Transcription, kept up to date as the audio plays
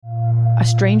a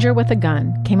stranger with a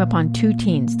gun came upon two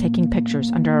teens taking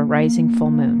pictures under a rising full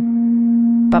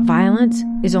moon. But violence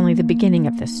is only the beginning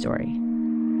of this story.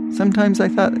 Sometimes I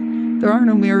thought, there are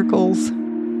no miracles.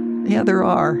 Yeah, there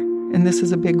are, and this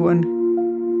is a big one.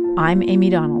 I'm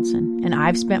Amy Donaldson, and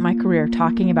I've spent my career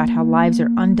talking about how lives are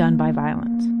undone by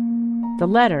violence. The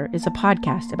Letter is a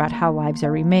podcast about how lives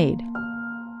are remade.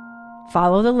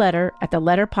 Follow The Letter at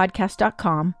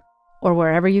theletterpodcast.com or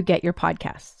wherever you get your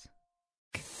podcasts.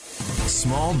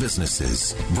 Small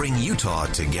businesses bring Utah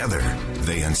together.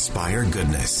 They inspire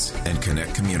goodness and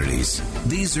connect communities.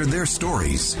 These are their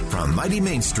stories from Mighty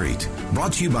Main Street,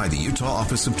 brought to you by the Utah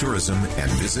Office of Tourism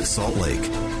and Visit Salt Lake.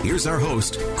 Here's our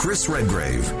host, Chris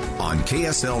Redgrave, on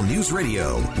KSL News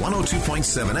Radio,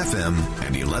 102.7 FM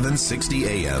and 1160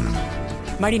 AM.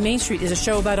 Mighty Main Street is a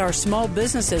show about our small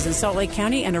businesses in Salt Lake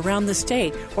County and around the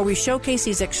state, where we showcase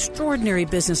these extraordinary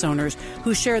business owners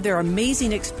who share their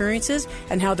amazing experiences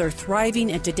and how they're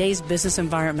thriving in today's business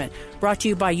environment. Brought to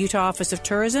you by Utah Office of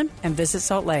Tourism and Visit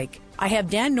Salt Lake. I have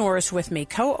Dan Norris with me,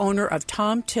 co-owner of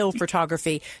Tom Till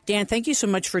Photography. Dan, thank you so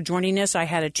much for joining us. I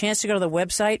had a chance to go to the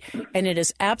website, and it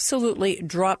is absolutely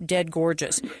drop-dead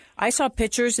gorgeous. I saw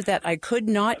pictures that I could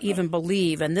not even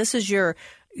believe, and this is your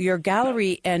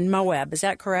gallery in Moab. Is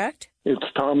that correct? It's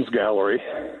Tom's gallery,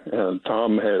 and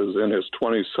Tom is in his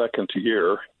 22nd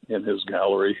year in his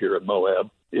gallery here at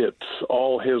Moab. It's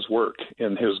all his work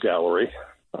in his gallery.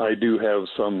 I do have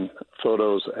some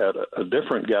photos at a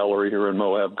different gallery here in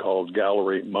Moab called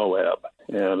Gallery Moab,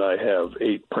 and I have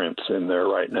 8 prints in there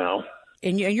right now.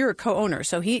 And you're a co-owner,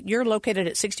 so you're located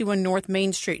at 61 North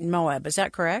Main Street in Moab. Is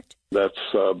that correct? That's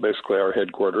basically our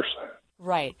headquarters.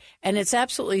 Right. And it's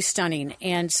absolutely stunning.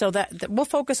 And so that we'll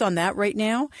focus on that right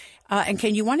now. And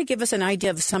you want to give us an idea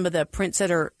of some of the prints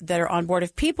that are on board?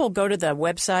 If people go to the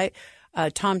website,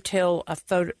 Tom Till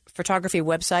photography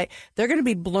website, they're going to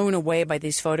be blown away by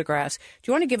these photographs.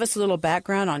 Do you want to give us a little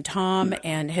background on Tom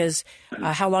and his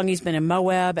how long he's been in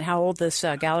Moab and how old this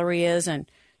gallery is,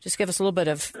 and just give us a little bit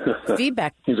of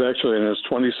feedback? He's actually in his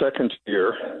 22nd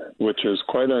year, which is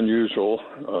quite unusual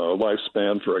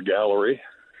lifespan for a gallery.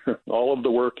 All of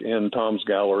the work in Tom's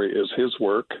gallery is his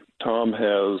work. Tom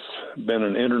has been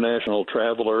an international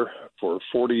traveler for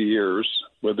 40 years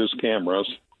with his cameras,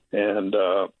 and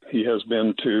he has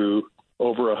been to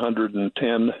over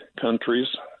 110 countries.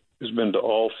 He's been to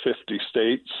all 50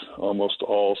 states, almost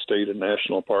all state and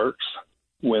national parks.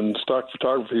 When stock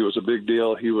photography was a big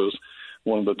deal, he was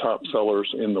one of the top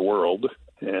sellers in the world.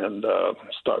 And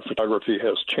stock photography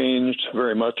has changed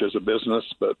very much as a business,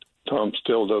 but Tom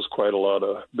still does quite a lot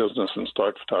of business in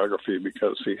stock photography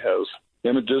because he has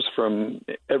images from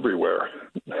everywhere.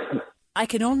 I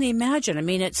can only imagine. I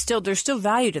mean, there's still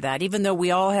value to that, even though we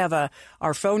all have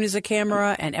our phone as a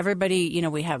camera, and everybody,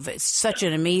 it's such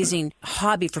an amazing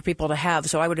hobby for people to have.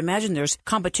 So I would imagine there's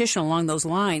competition along those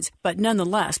lines. But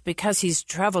nonetheless, because he's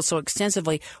traveled so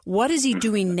extensively, what is he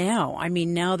doing now? I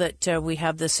mean, now that we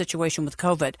have this situation with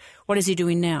COVID, what is he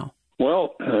doing now?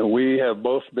 Well, we have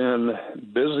both been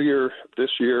busier this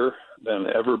year than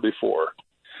ever before.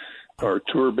 Our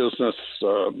tour business,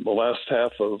 the last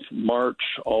half of March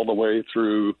all the way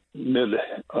through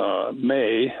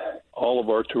mid-May, all of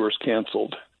our tours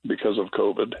canceled because of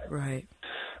COVID. Right.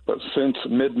 But since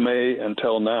mid-May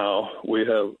until now, we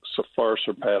have so far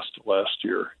surpassed last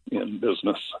year in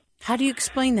business. How do you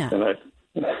explain that? And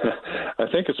I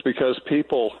think it's because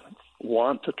people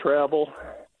want to travel.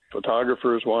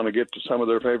 Photographers want to get to some of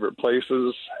their favorite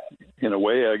places. In a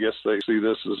way, I guess they see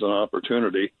this as an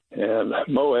opportunity. And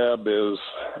Moab is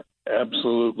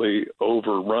absolutely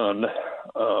overrun.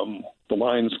 The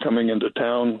lines coming into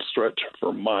town stretch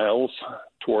for miles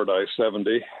toward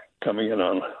I-70, coming in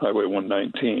on Highway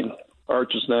 119.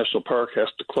 Arches National Park has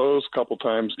to close a couple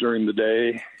times during the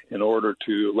day in order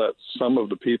to let some of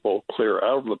the people clear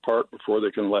out of the park before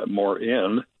they can let more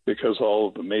in, because all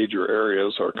of the major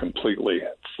areas are completely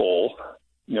full.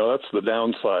 That's the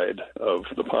downside of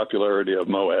the popularity of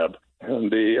Moab.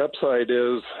 And the upside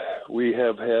is we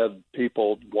have had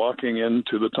people walking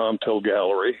into the Tom Till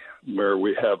Gallery, where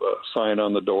we have a sign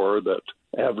on the door that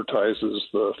advertises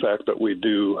the fact that we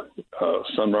do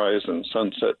sunrise and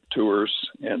sunset tours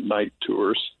and night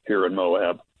tours here in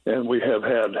Moab. And we have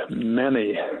had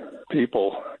many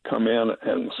people come in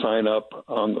and sign up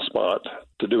on the spot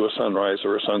to do a sunrise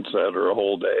or a sunset or a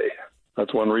whole day.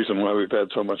 That's one reason why we've had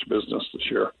so much business this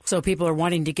year. So people are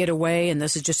wanting to get away, and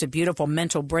this is just a beautiful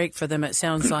mental break for them, it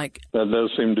sounds like. That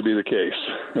does seem to be the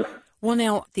case. Well,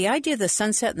 now, the idea of the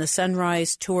sunset and the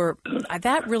sunrise tour,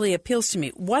 that really appeals to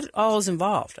me. What all is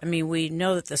involved? I mean, we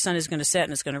know that the sun is going to set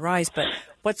and it's going to rise, but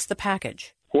what's the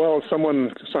package? Well, if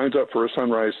someone signs up for a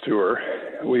sunrise tour,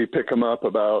 we pick them up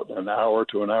about an hour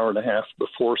to an hour and a half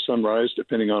before sunrise,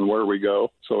 depending on where we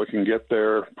go. So we can get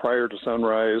there prior to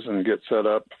sunrise and get set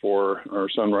up for our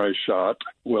sunrise shot.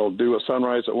 We'll do a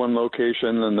sunrise at one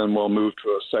location, and then we'll move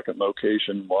to a second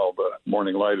location while the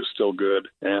morning light is still good.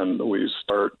 And we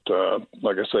start,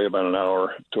 like I say, about an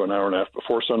hour to an hour and a half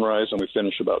before sunrise, and we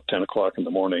finish about 10 o'clock in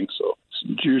the morning. So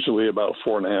it's usually about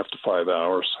 4.5 to 5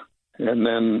 hours. And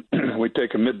then we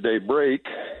take a midday break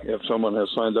if someone has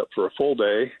signed up for a full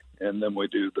day, and then we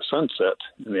do the sunset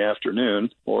in the afternoon.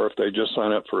 Or if they just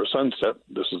sign up for a sunset,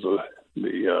 this is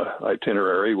the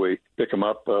itinerary. We pick them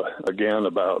up again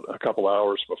about a couple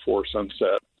hours before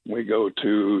sunset. We go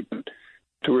to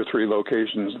 2 or 3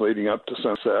 locations leading up to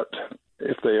sunset.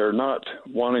 If they are not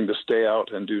wanting to stay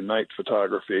out and do night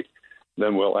photography,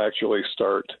 then we'll actually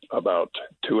start about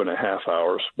 2.5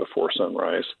 hours before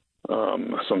sunrise.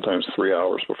 Sometimes 3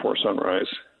 hours before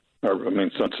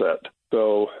sunset.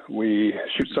 So we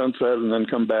shoot sunset and then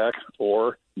come back,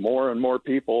 or more and more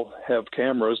people have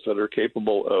cameras that are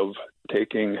capable of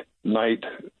taking night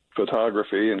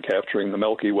photography and capturing the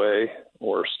Milky Way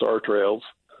or star trails.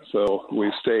 So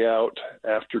we stay out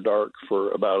after dark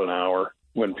for about an hour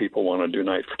when people want to do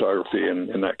night photography, and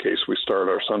in that case, we start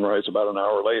our sunrise about an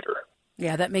hour later.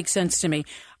 Yeah, that makes sense to me.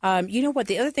 You know what?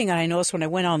 The other thing that I noticed when I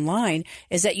went online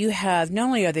is that you have, not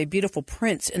only are they beautiful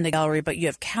prints in the gallery, but you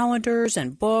have calendars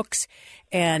and books.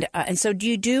 And so do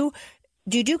you do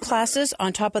classes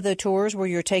on top of the tours where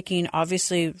you're taking,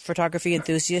 obviously, photography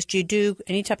enthusiasts? Do you do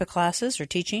any type of classes or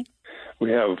teaching? We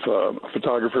have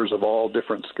photographers of all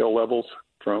different skill levels,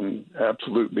 from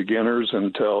absolute beginners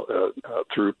until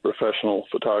through professional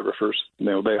photographers. You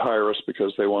know, they hire us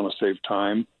because they want to save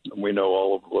time. We know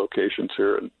all of the locations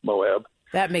here in Moab.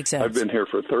 That makes sense. I've been here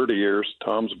for 30 years.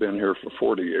 Tom's been here for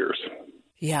 40 years.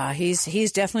 Yeah,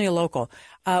 he's definitely a local.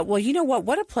 Well, you know what?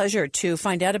 What a pleasure to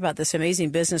find out about this amazing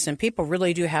business, and people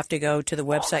really do have to go to the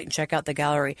website and check out the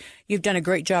gallery. You've done a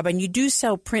great job, and you do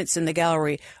sell prints in the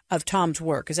gallery of Tom's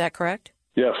work. Is that correct?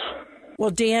 Yes. Well,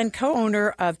 Dan,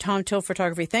 co-owner of Tom Till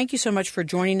Photography, thank you so much for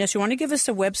joining us. You want to give us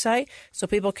a website so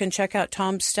people can check out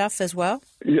Tom's stuff as well?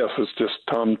 Yes, it's just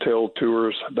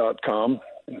tomtilltours.com.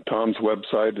 Tom's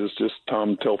website is just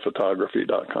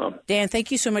tomtillphotography.com. Dan, thank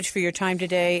you so much for your time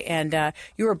today. And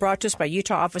you were brought to us by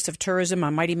Utah Office of Tourism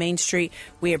on Mighty Main Street.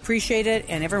 We appreciate it,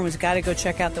 and everyone's got to go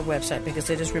check out the website because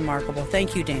it is remarkable.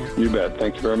 Thank you, Dan. You bet.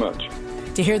 Thank you very much.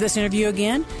 To hear this interview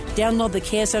again, download the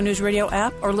KSL News Radio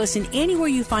app or listen anywhere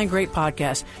you find great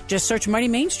podcasts. Just search Mighty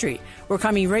Main Street. We're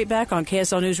coming right back on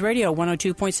KSL News Radio,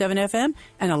 102.7 FM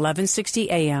and 1160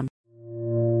 AM.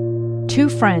 2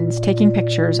 friends taking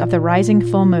pictures of the rising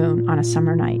full moon on a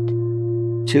summer night.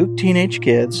 2 teenage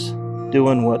kids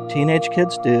doing what teenage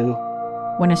kids do.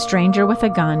 When a stranger with a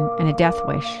gun and a death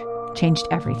wish changed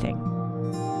everything.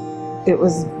 It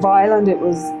was violent, it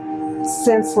was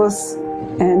senseless,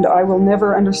 and I will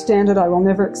never understand it. I will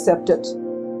never accept it.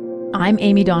 I'm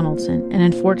Amy Donaldson, and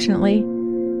unfortunately,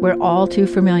 we're all too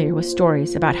familiar with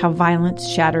stories about how violence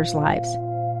shatters lives.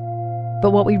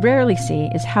 But what we rarely see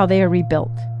is how they are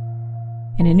rebuilt.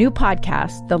 In a new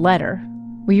podcast, The Letter,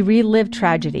 we relive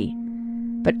tragedy,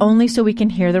 but only so we can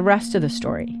hear the rest of the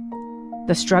story.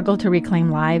 The struggle to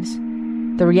reclaim lives,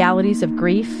 the realities of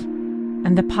grief,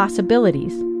 and the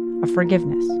possibilities of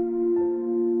forgiveness.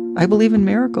 I believe in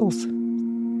miracles.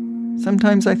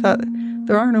 Sometimes I thought,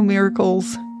 there are no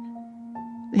miracles.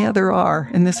 Yeah, there are,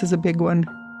 and this is a big one.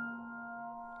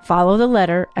 Follow The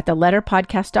Letter at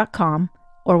theletterpodcast.com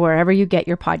or wherever you get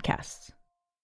your podcasts.